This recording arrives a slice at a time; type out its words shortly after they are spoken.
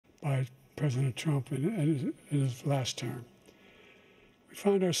by President Trump in his last term. We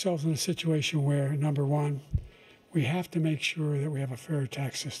find ourselves in a situation where, number one, we have to make sure that we have a fair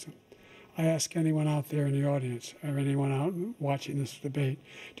tax system. I ask anyone out there in the audience or anyone out watching this debate,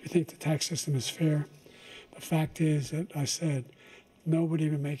 do you think the tax system is fair? The fact is that I said nobody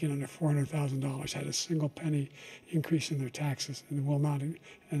even making under $400,000 had a single penny increase in their taxes, and will not. And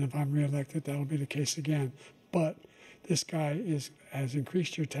if I'm reelected, that'll be the case again. But this guy has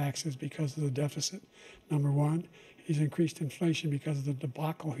increased your taxes because of the deficit, number one. He's increased inflation because of the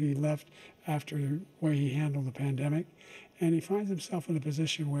debacle he left after the way he handled the pandemic. And he finds himself in a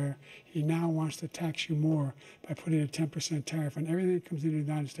position where he now wants to tax you more by putting a 10% tariff on everything that comes into the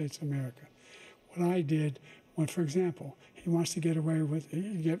United States of America. What I did, when, for example, he wants to get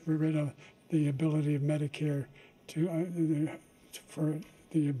rid of the ability of Medicare for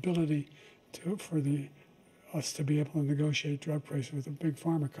us to be able to negotiate drug prices with the big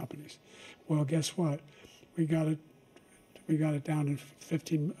pharma companies. Well, guess what? We got it down to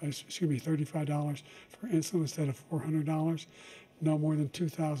 $35 for insulin instead of $400. No more than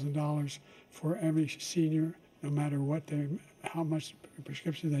 $2,000 for every senior, no matter how much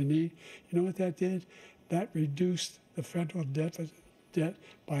prescription they need. You know what that did? That reduced the federal debt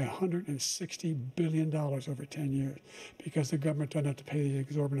by $160 billion over 10 years because the government doesn't have to pay the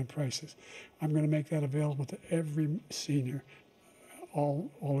exorbitant prices. I'm going to make that available to every senior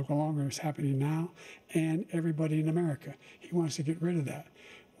all along, it's happening now, and everybody in America. He wants to get rid of that.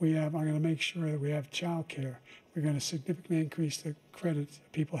 I'm going to make sure that we have child care. We're going to significantly increase the credits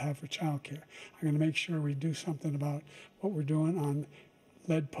that people have for child care. I'm going to make sure we do something about what we're doing on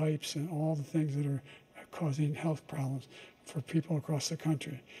lead pipes and all the things that are causing health problems for people across the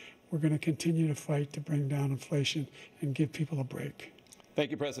country. We're going to continue to fight to bring down inflation and give people a break.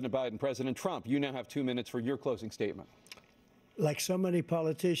 Thank you, President Biden. President Trump, you now have 2 minutes for your closing statement. Like so many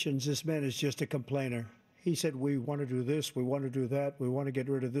politicians, this man is just a complainer. He said, we want to do this, we want to do that, we want to get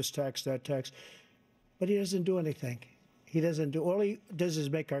rid of this tax, that tax. But he doesn't do anything. All he does is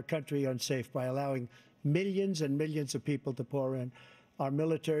make our country unsafe by allowing millions and millions of people to pour in. Our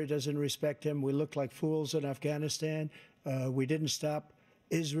military doesn't respect him. We look like fools in Afghanistan. We didn't stop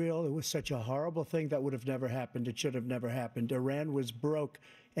Israel. It was such a horrible thing that would have never happened. It should have never happened. Iran was broke.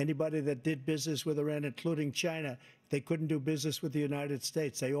 Anybody that did business with Iran, including China, they couldn't do business with the United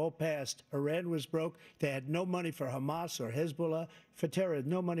States. They all passed. Iran was broke. They had no money for Hamas or Hezbollah, for terror,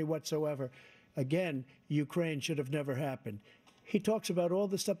 no money whatsoever. Again, Ukraine should have never happened. He talks about all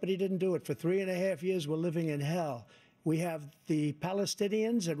this stuff, but he didn't do it. For 3.5 years, we're living in hell. We have the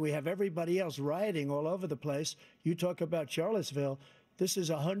Palestinians and we have everybody else rioting all over the place. You talk about Charlottesville. This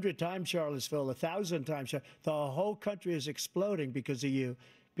is 100 times Charlottesville, 1,000 times. The whole country is exploding because of you,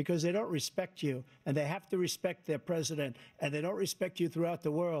 because they don't respect you, and they have to respect their president, and they don't respect you throughout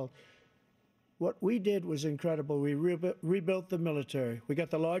the world. What we did was incredible. We rebuilt the military. We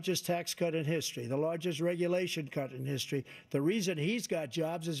got the largest tax cut in history, the largest regulation cut in history. The reason he's got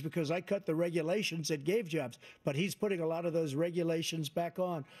jobs is because I cut the regulations that gave jobs, but he's putting a lot of those regulations back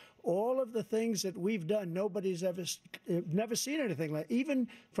on. All of the things that we've done, nobody's never seen anything like. Even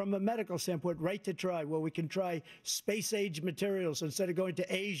from a medical standpoint, right to try, where we can try space-age materials instead of going to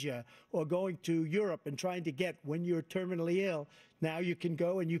Asia or going to Europe and trying to get when you're terminally ill. Now you can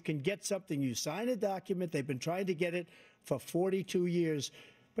go and you can get something. You sign a document. They've been trying to get it for 42 years.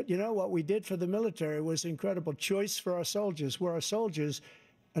 But you know what we did for the military was incredible. Choice for our soldiers, where our soldiers,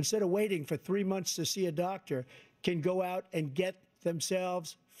 instead of waiting for 3 months to see a doctor, can go out and get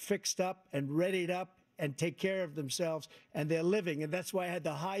themselves fixed up and readied up and take care of themselves, and they're living. And that's why I had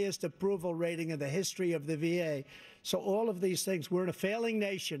the highest approval rating in the history of the VA. So all of these things, we're in a failing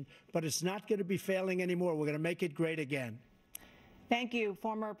nation, but it's not going to be failing anymore. We're going to make it great again. Thank you,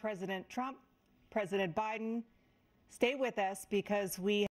 former President Trump, President Biden. Stay with us because we